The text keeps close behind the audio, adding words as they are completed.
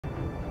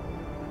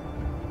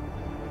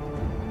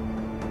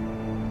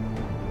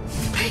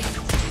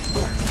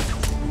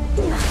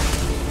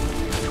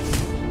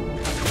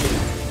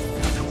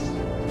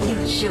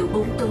sự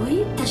bóng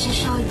tối, ta sẽ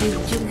soi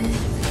đường cho ngươi.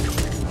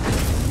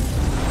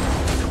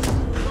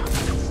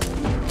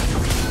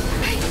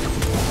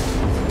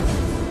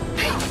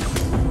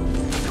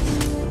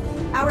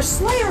 Our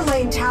Slayer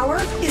Lane tower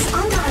is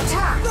under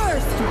attack.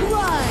 First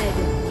blood.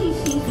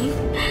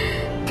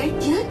 Cái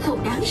chết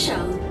không đáng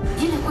sợ,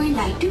 chỉ là quay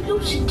lại trước lúc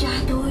sinh ra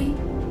thôi.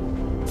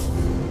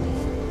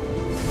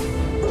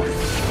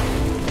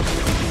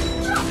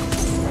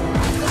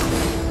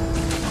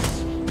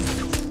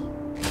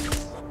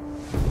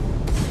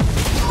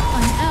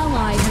 An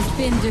ally has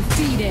been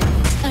defeated.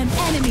 An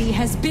enemy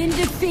has been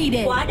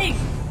defeated. Quá đỉnh.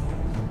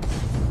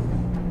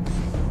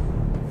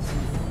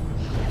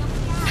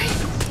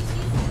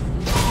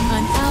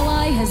 An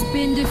ally has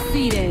been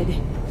defeated.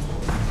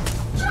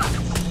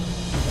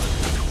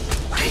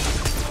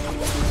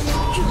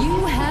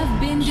 You have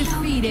been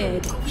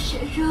defeated. Cũng sẽ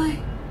rơi.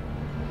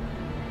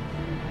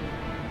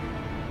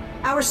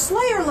 Our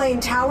Slayer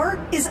Lane tower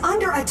is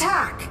under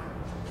attack.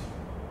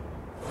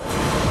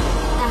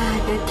 Ta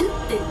đã thức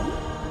tỉnh.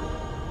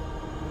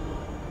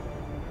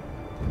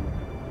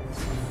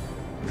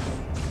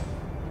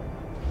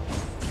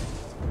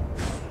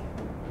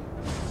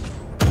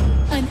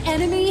 An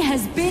enemy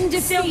has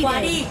been Siêu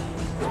quá defeated. đi.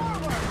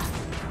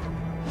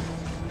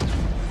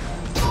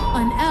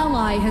 An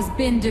ally has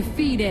been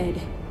defeated.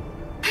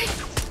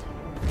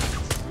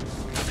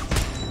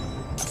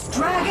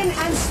 Dragon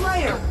and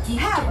Slayer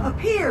have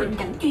appeared. Bình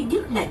đẳng duy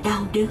nhất là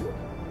đau đớn.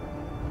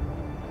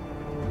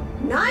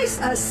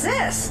 Nice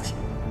assist.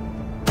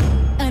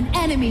 An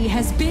enemy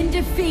has been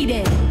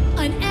defeated.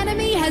 An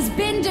enemy has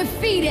been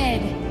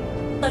defeated.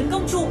 Tấn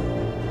công trụ.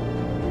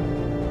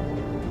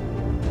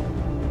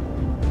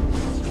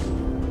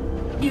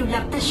 Điều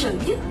làm ta sợ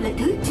nhất là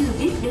thứ chưa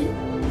biết đến.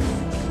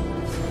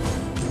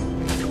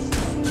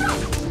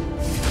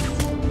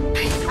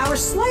 Our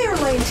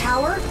Slayer Lane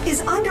tower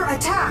is under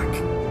attack.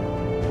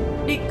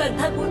 Địch cẩn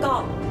thận bụi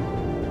cỏ.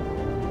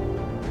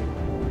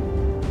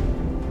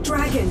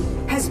 Dragon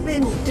has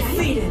been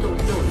defeated. Tội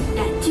lỗi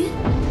đã chết.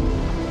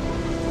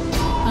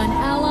 An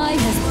ally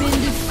has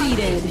been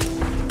defeated.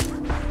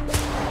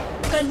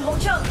 Cần hỗ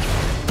trợ.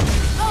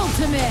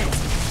 Ultimate.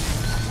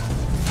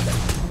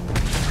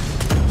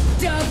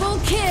 Double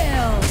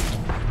kill.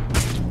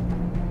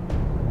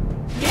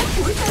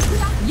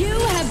 You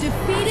have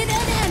defeated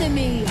an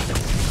enemy.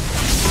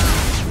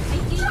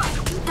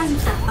 Tăng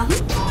tà ấm.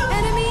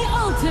 Enemy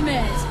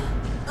ultimate.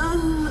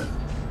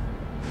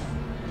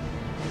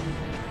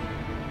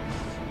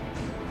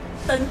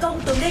 Tấn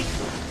công tướng địch.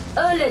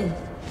 Erlen.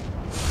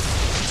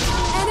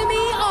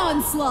 Enemy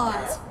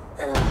onslaught.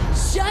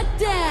 Shut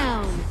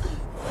down.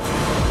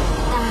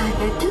 Ta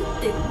đã thức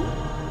tỉnh.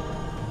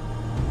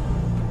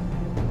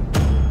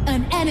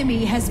 An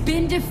enemy has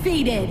been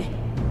defeated.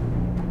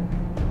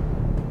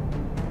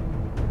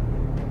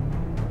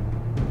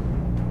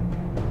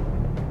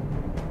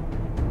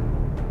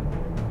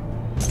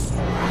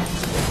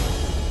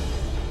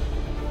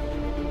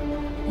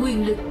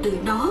 Quyền lực từ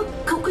nó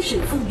không có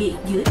sự phân biệt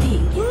giữa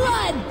thiện và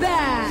ác.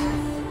 Bloodbath.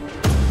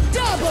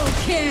 Double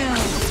kill.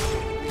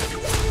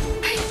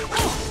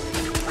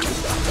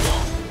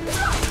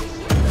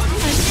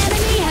 An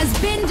enemy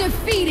has been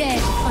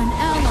defeated. An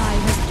ally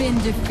has been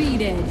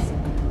defeated.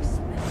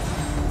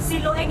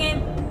 Xin lỗi anh em.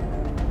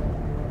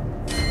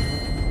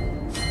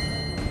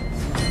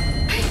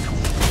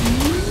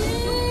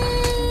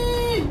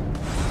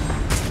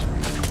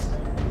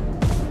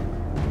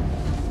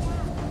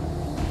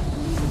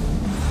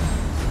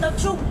 Tập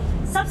trung,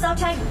 sắp giao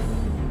tranh.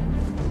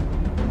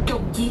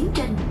 Trong chiến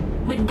tranh,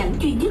 bình đẳng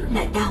duy nhất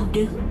là đau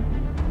đớn.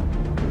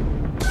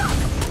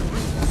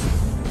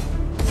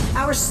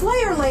 Our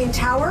Slayer Lane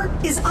tower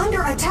is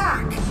under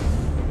attack.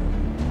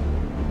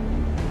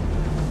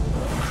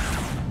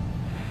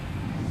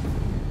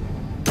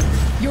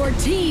 Your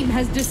team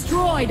has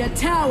destroyed a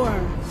tower.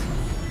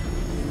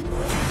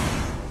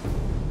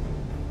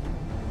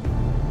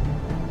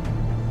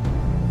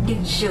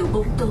 Đừng sợ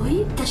bóng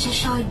tối, ta sẽ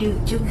soi đường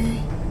cho ngươi.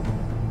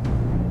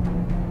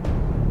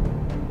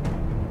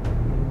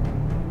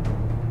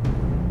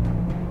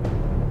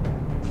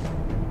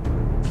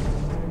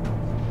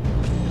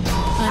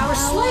 Our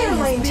Slayer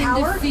Lane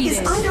tower is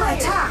under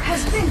attack.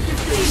 Has been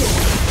defeated.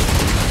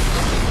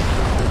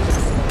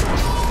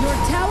 Your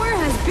tower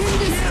has been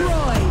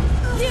destroyed.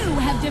 You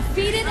have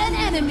defeated an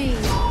enemy.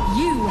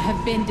 You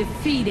have been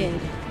defeated.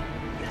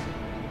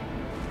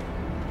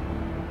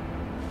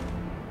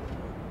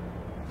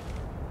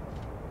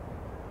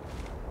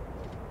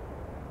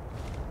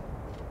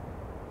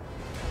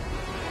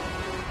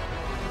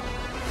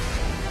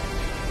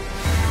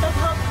 Tập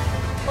hợp.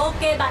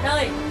 Ok bạn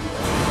ơi.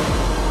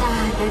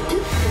 Ta đã thức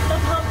tỉnh. Tập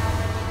hợp.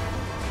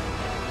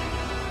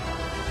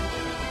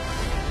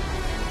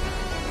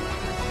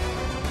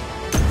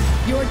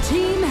 Your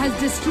team has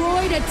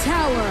destroyed a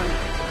tower.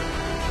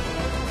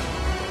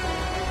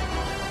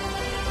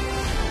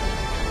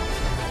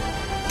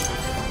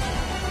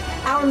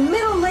 Our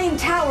middle lane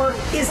tower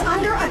is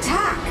under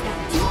attack.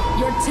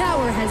 Your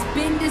tower has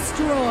been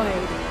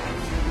destroyed.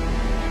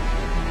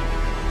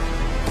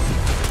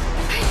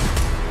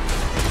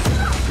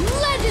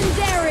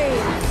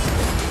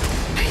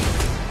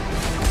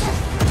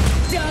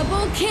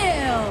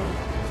 kill.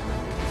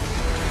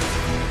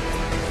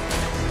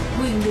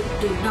 Quyền lực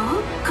từ nó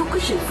không có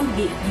sự phân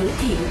biệt giữa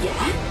thiện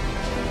giả.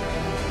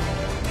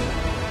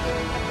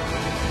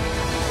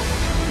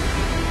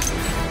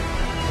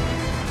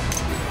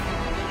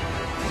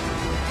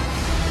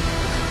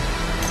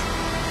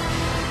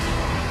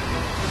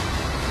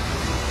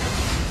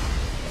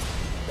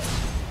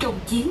 Trong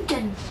chiến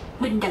tranh,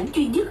 bình đẳng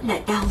duy nhất là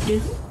đau đớn.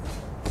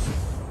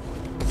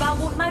 Vào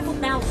bụi mai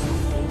phục nào.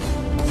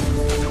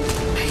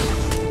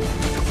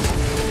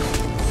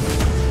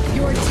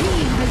 Your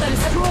team has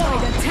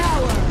destroyed a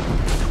tower.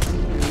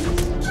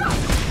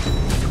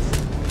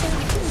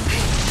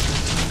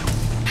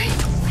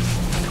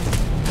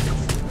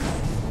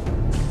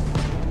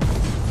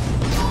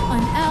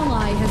 An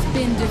ally has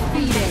been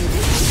defeated.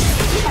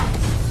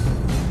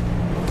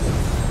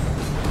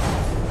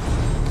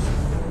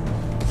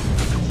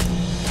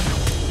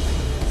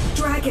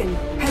 Dragon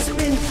has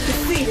been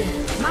defeated.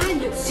 Ma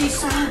lực si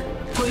xa,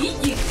 hủy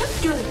diệt đất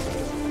trời.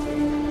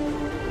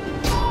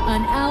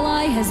 An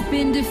ally has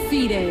been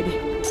defeated.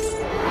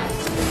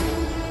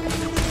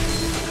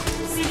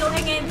 Xin lỗi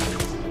anh em.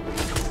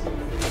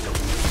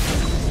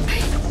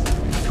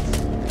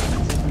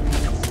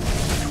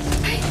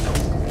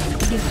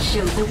 Đừng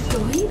sợ bóng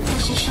tối, ta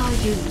sẽ soi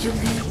đường cho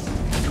ngươi.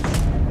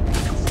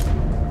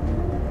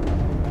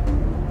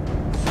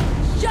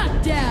 Shut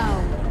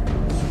down.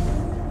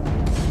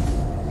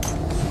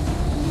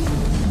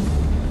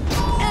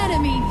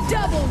 Enemy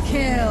double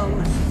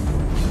kill.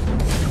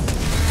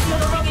 Xin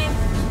lỗi anh em.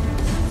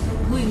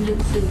 Quyền lực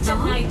từ nó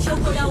Trận này chưa không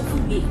có có đâu. sự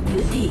phân biệt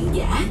giữa thiện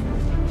giả.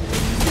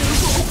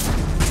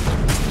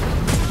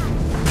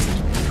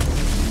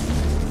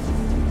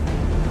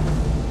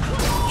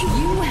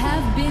 You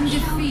have been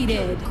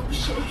defeated. Cũng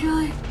sẽ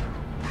rơi.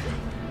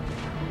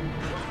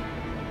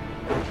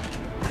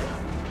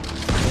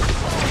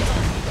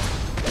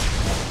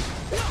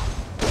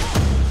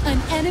 An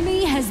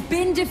enemy has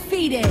been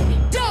defeated.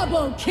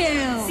 Double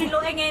kill. Xin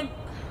lỗi anh em.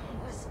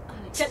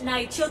 Trận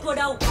này chưa thua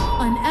đâu.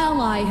 An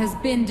ally has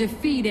been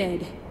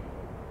defeated.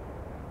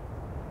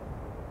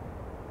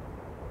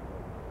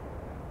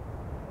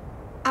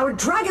 Our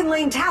Dragon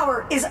Lane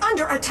tower is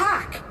under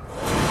attack.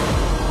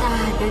 Ta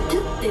đã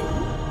thức tỉnh.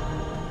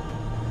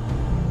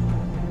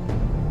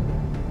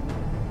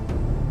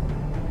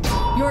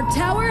 Your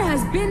tower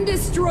has been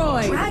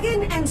destroyed.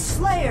 Dragon and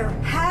Slayer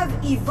have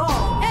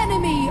evolved.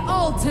 Enemy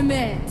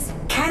ultimate.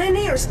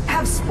 Cannoneers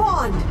have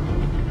spawned.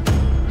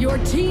 Your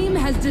team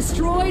has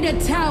destroyed a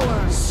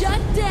tower. Shut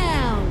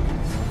down.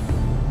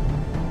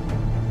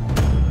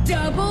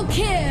 Double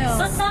kill.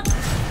 Xuất sắc.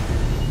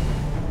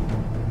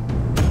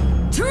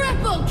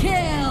 Triple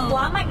kill.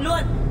 Quá mạnh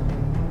luôn.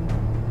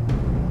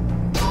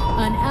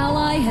 An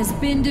ally has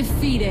been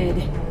defeated.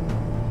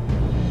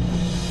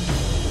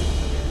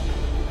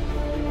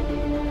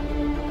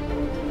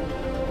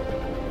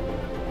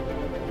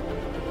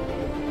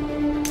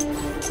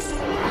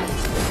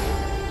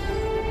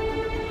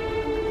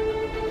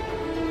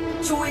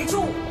 Chú ý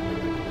chú.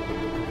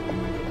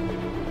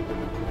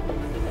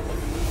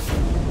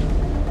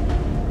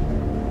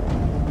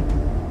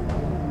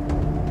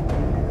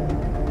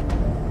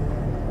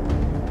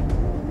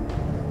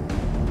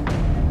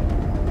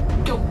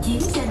 Trong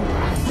chiến tranh,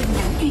 bình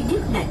đẳng duy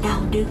nhất là đau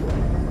đớn.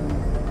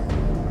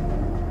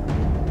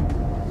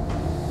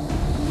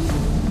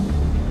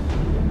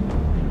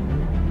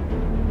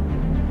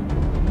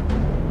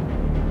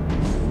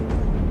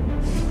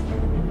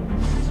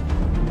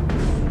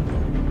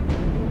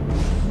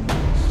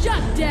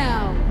 Shut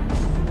down.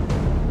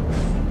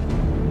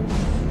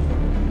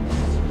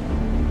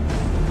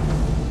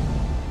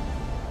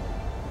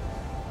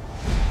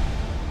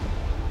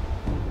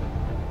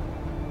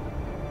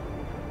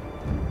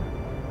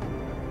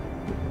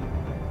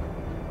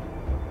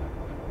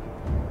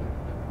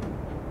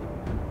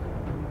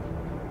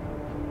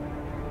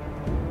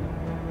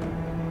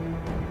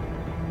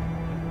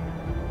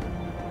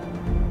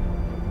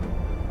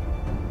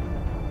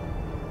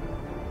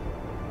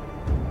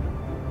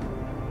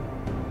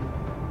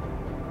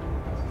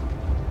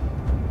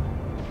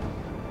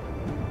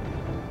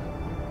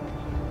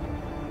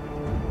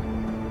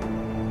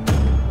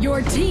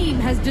 Your team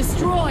has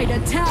destroyed a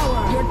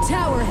tower. Your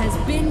tower has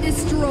been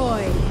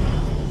destroyed.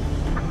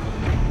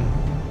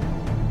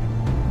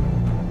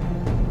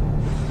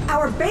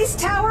 Our base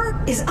tower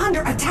is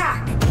under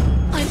attack.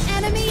 An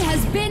enemy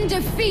has been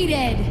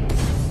defeated.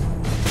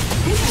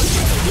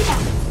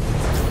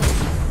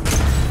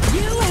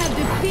 You have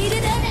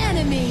defeated an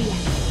enemy.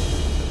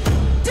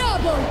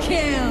 Double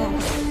kill.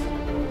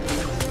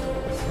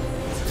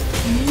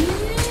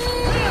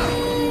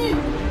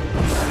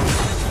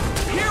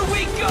 Here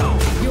we go!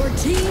 Your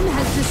team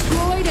has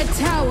destroyed a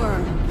tower.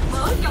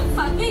 Mở rộng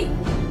phạm vi.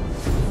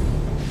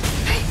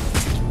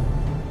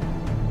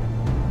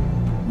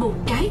 Một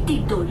trái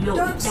tim tội lỗi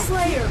Dark đã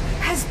Slayer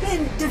has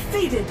been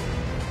defeated.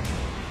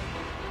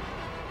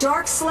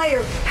 Dark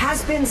Slayer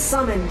has been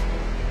summoned.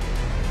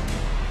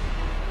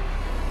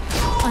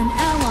 An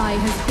ally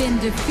has been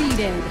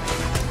defeated.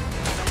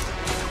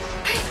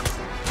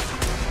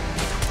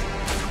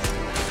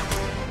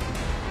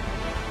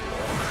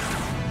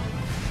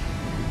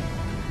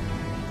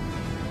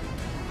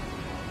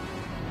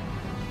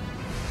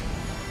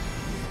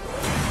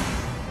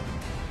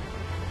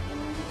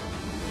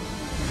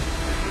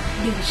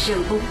 Đừng sợ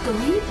bóng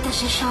tối, ta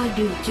sẽ soi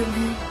đường cho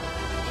ngươi.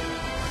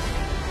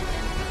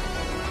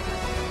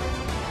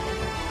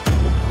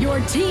 Your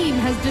team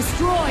has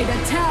destroyed a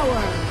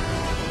tower.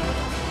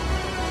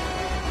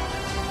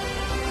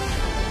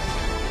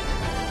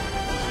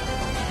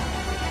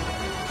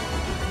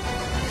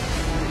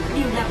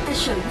 Điều làm ta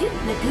sợ nhất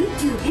là thứ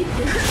chưa biết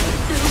đến.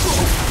 Tự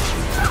phụ.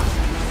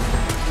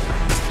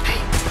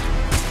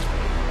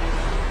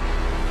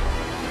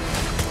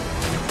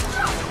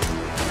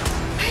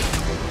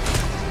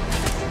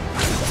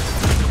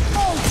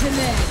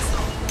 Ultimate.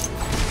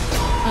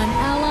 An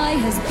ally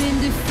has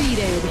been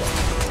defeated.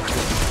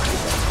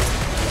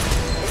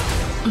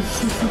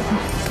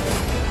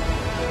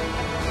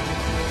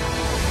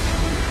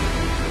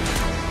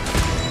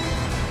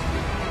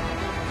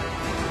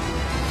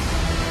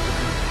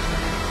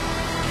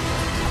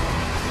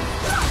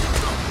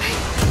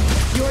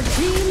 Your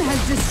team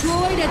has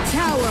destroyed a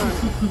tower.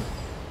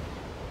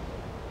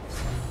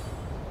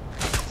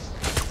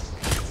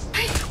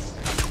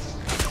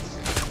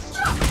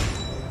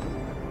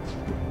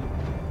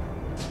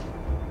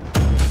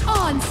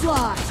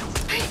 Onslaught.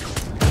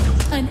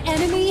 An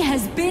enemy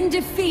has been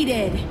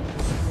defeated.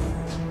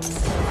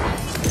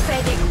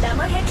 Phe địch đã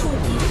mất hết vũ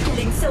khí,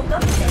 lính siêu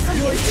cấp sẽ xuất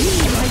Your hiện.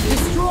 team has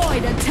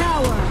destroyed a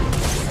tower.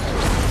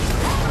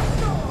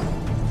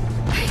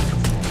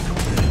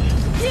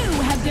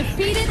 You have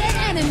defeated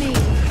an enemy.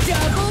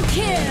 Double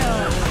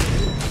kill.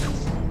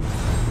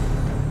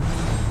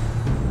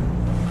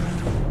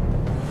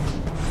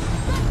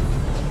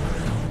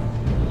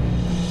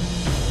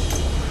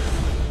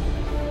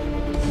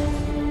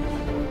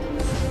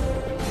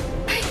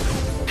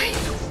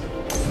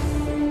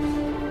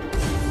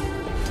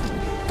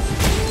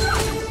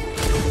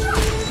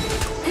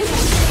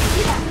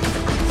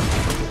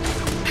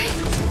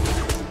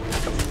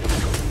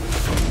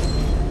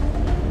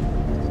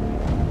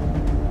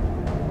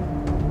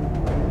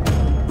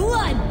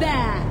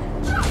 Bloodbath.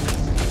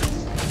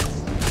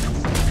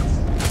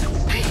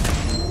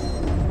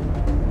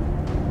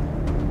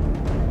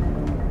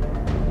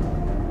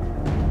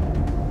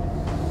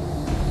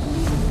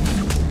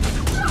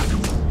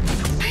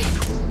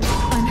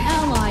 An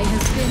ally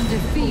has been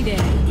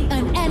defeated.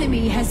 An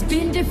enemy has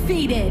been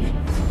defeated.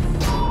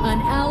 An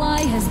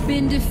ally has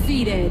been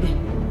defeated.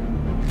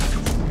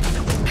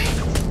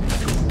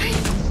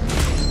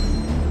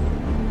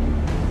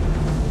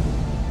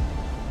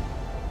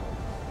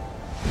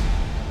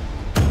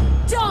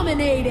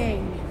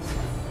 Dominating.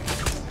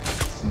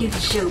 Đừng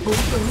sợ bóng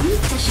tối,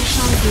 ta sẽ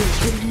soi đường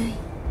cho ngươi.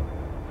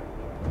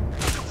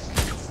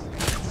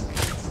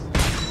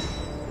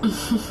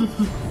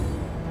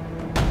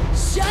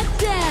 Shut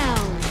down.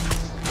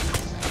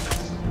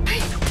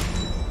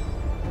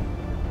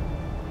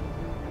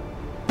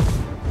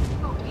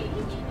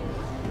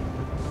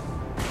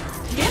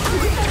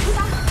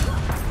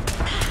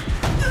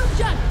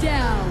 Shut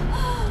down.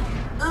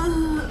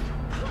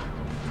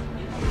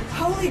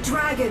 Holy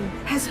Dragon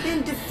has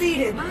been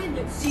defeated. Mai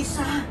lực si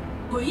xa,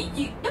 hủy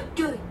diệt đất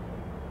trời.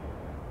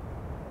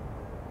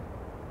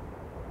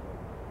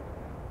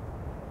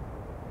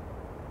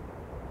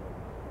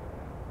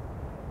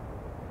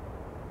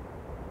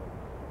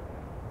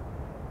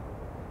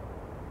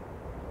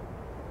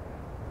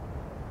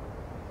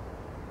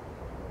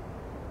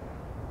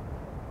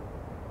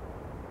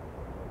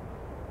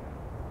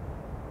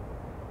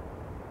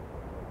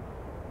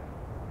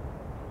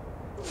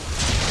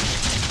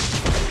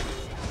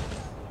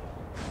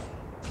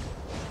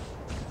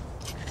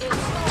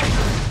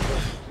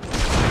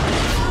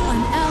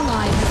 An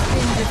ally has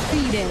been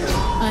defeated.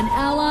 An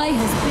ally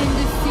has been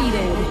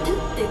defeated. Thức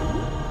tỉnh.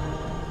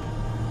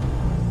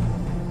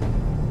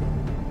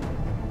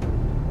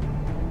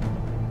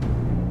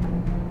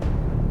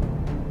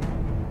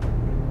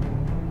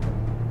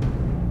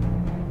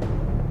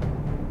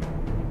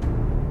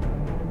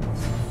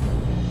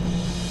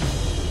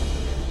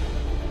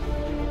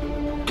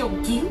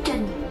 Trong chiến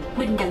tranh,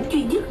 bình đẳng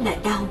duy nhất là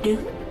đau đớn.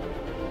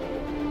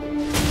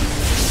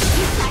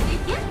 Giết lại để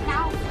chết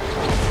nào.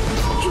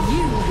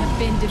 You have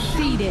been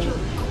defeated.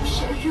 Cũng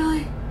sẽ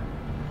rơi.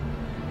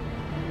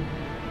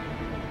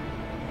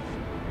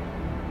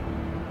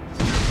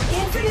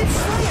 Infinite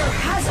Slayer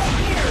has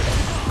appeared.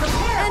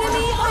 Prepare for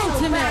Enemy the final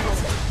ultimate.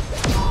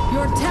 battle.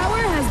 Your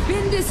tower has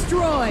been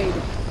destroyed.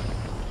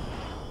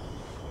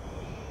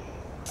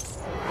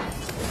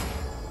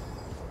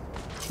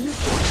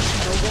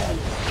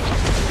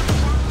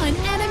 An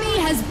enemy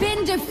has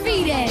been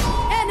defeated.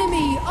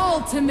 Enemy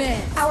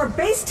ultimate. Our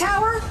base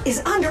tower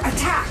is under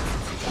attack.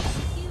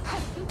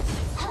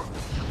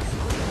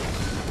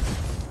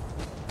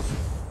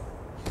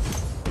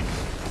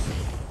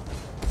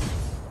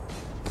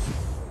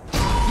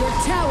 Your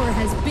tower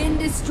has been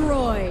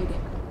destroyed.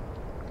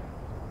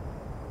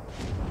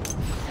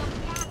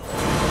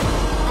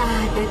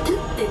 Ta đã thức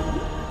tỉnh.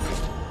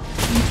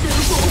 Tự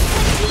bộ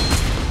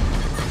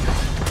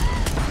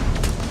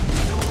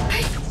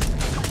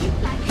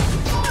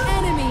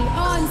Enemy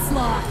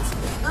onslaught.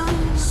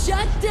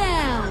 Shut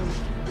down.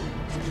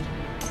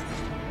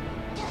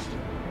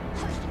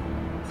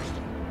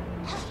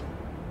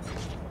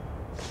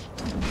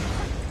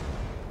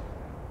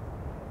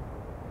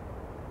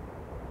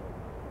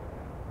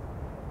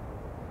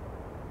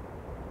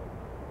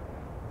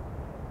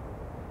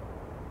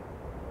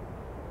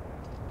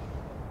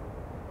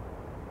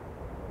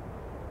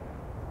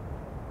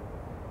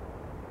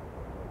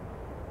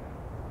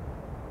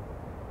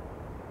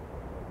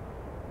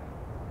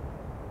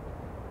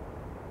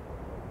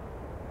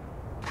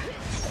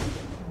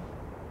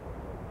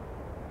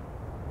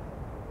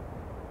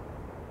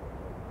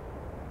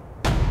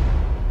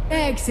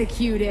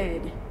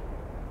 Executed.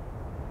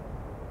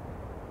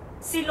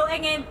 Xin lỗi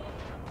anh em.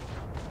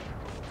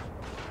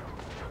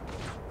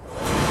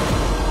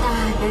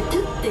 Ta đã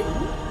thức tỉnh.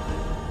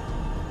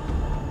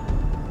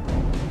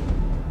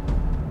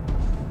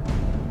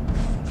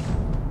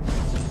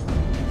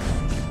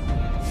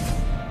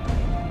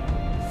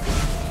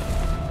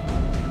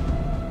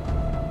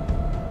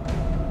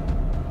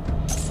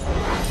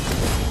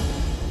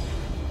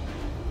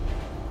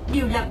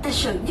 Điều làm ta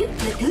sợ nhất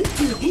là thứ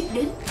chưa biết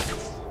đến.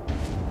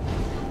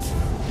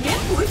 Ném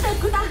mũi tên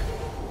của ta.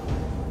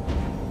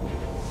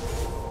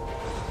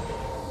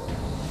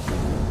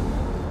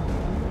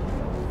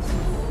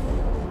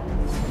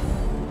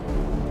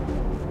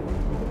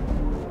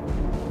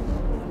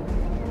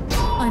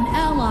 An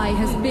ally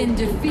has been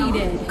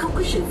defeated. Không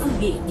có sự phân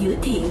biệt giữa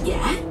thiện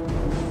giả.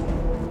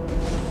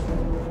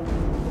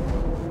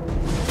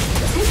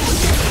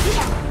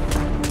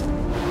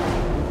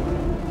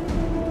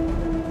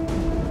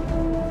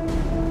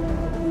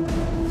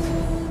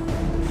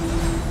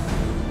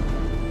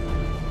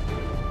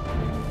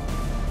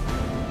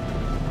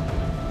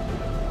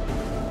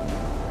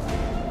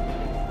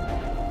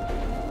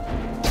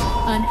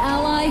 An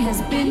ally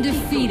has been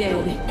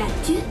defeated. Đã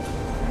chết.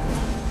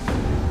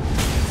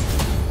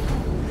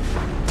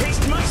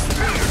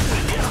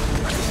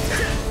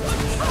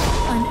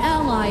 An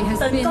ally has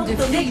Tấn been công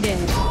tướng địch. defeated.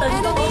 Tấn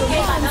công Enemy tướng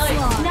địch bạn ơi.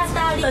 onslaught.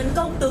 Natalia. Tấn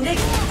công tướng địch.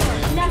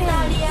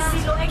 Natalia.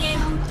 Xin lỗi anh em.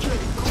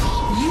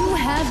 You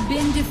have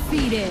been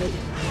defeated.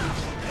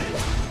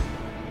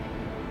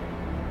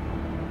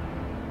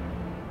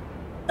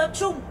 Tập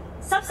trung.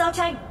 Sắp giao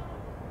tranh.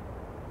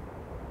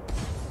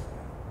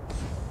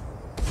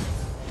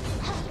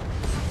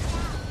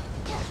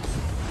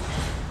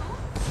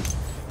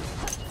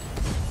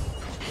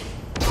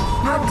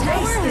 Our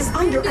base is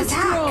under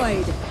attack.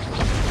 Destroyed.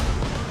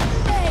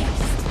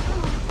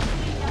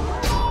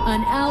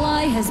 An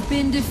ally has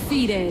been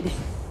defeated.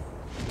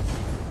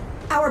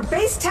 Our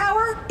base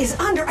tower is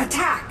under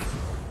attack.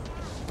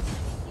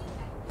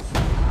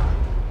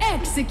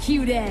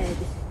 Executed.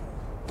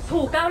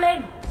 Thủ cao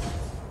lên.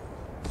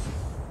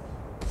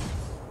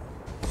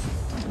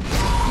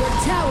 Your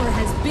tower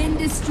has been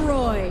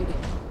destroyed.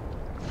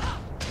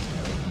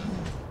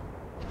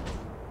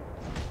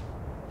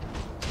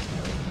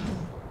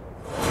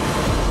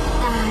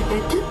 Ta đã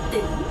thức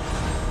tỉnh.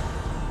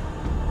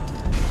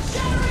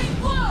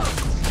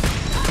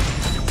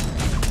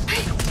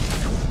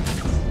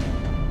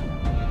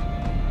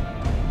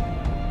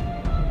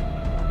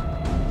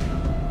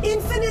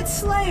 Infinite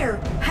Slayer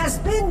has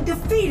been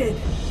defeated.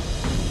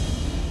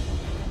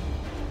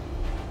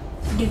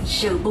 Đừng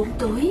sợ bóng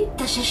tối,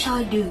 ta sẽ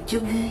soi đường cho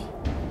ngươi.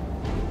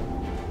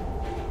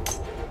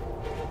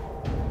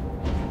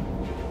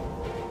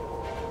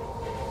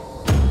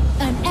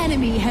 An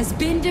enemy has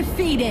been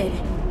defeated.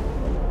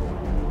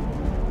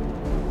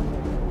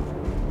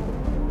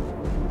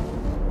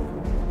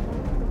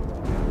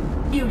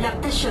 Điều làm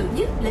ta sợ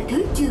nhất là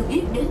thứ chưa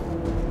biết đến.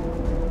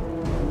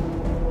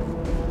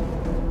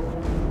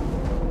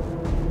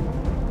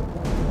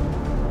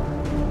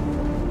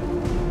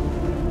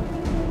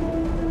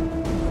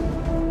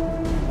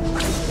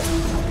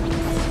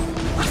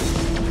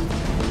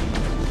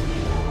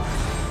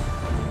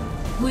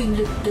 Quyền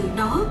lực từ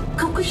nó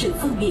không có sự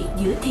phân biệt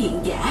giữa thiện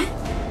giả.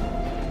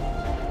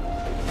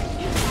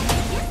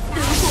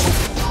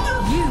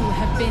 You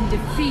have been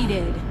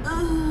defeated.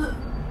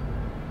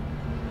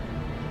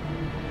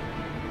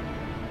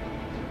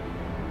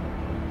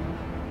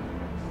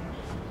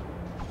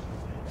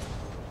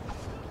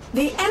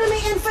 The enemy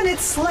Infinite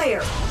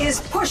Slayer is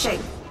pushing.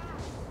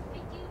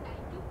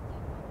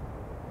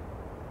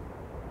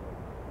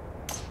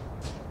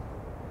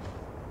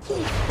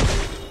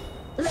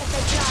 Let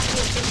the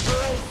darkness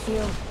embrace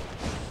you.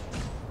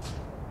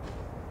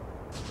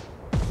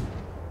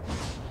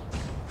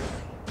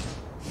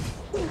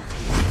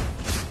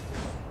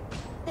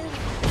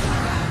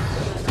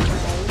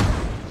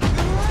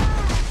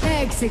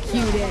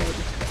 Executed.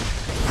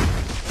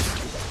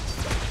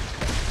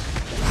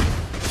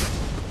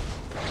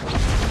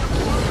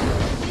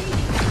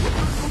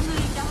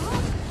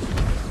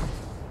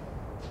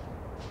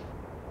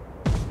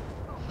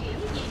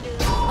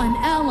 An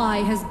ally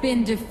has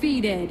been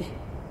defeated.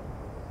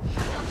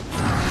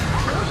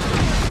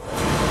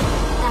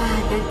 Ta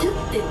đã thức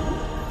tỉnh.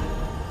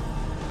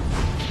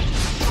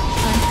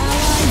 An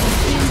ally has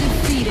been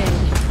defeated.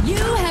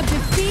 You have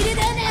defeated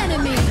an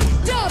enemy.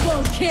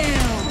 Double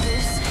kill.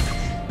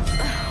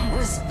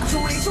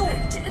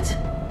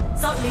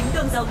 Dọn lính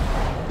đường rồng.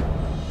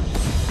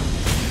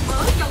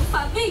 Mở rộng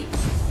phạm vi.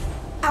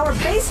 Our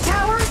base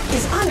tower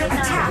is under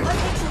attack.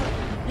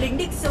 Lính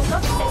địch siêu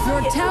cấp sẽ xuất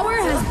Your hiện.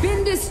 tower has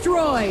been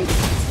destroyed.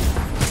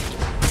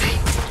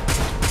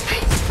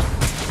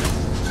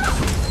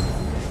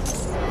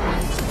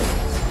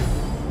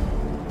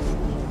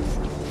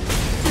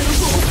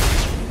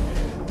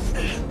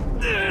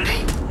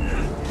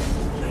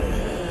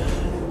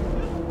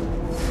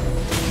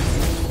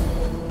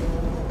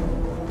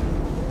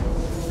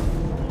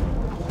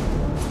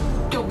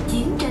 Trong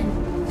chiến tranh,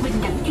 bình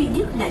đẳng duy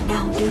nhất là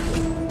đau đớn.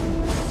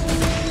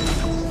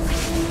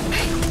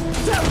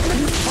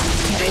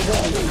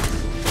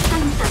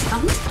 Tăng tầm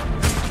ấm.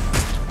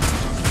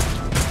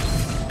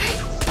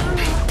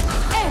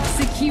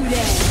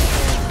 Executed.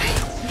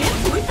 Ghép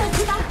mũi tên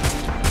của ta.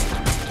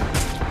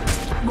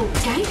 Một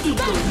trái tim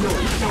tội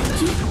lỗi đã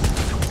chết.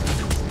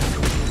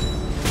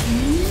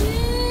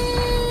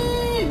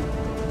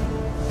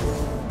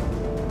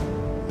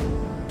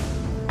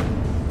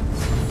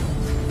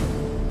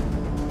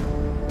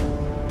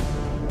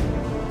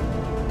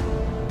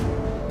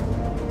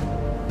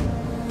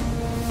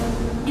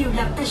 Điều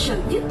làm ta sợ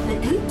nhất là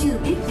thứ chưa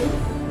biết đến.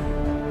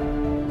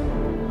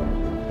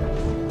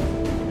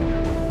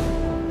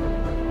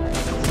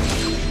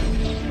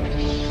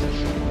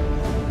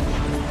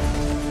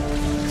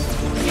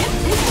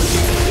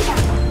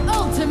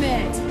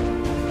 Ultimate.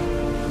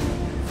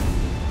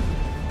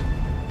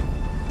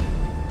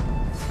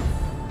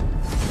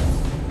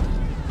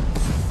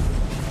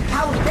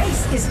 Our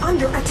base is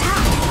under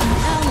attack. An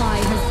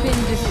ally has been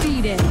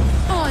defeated.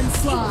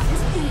 Onslaught.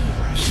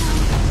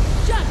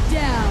 Shut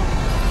down.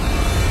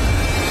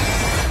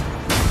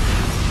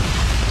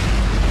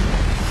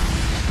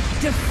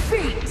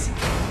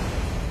 Defeat.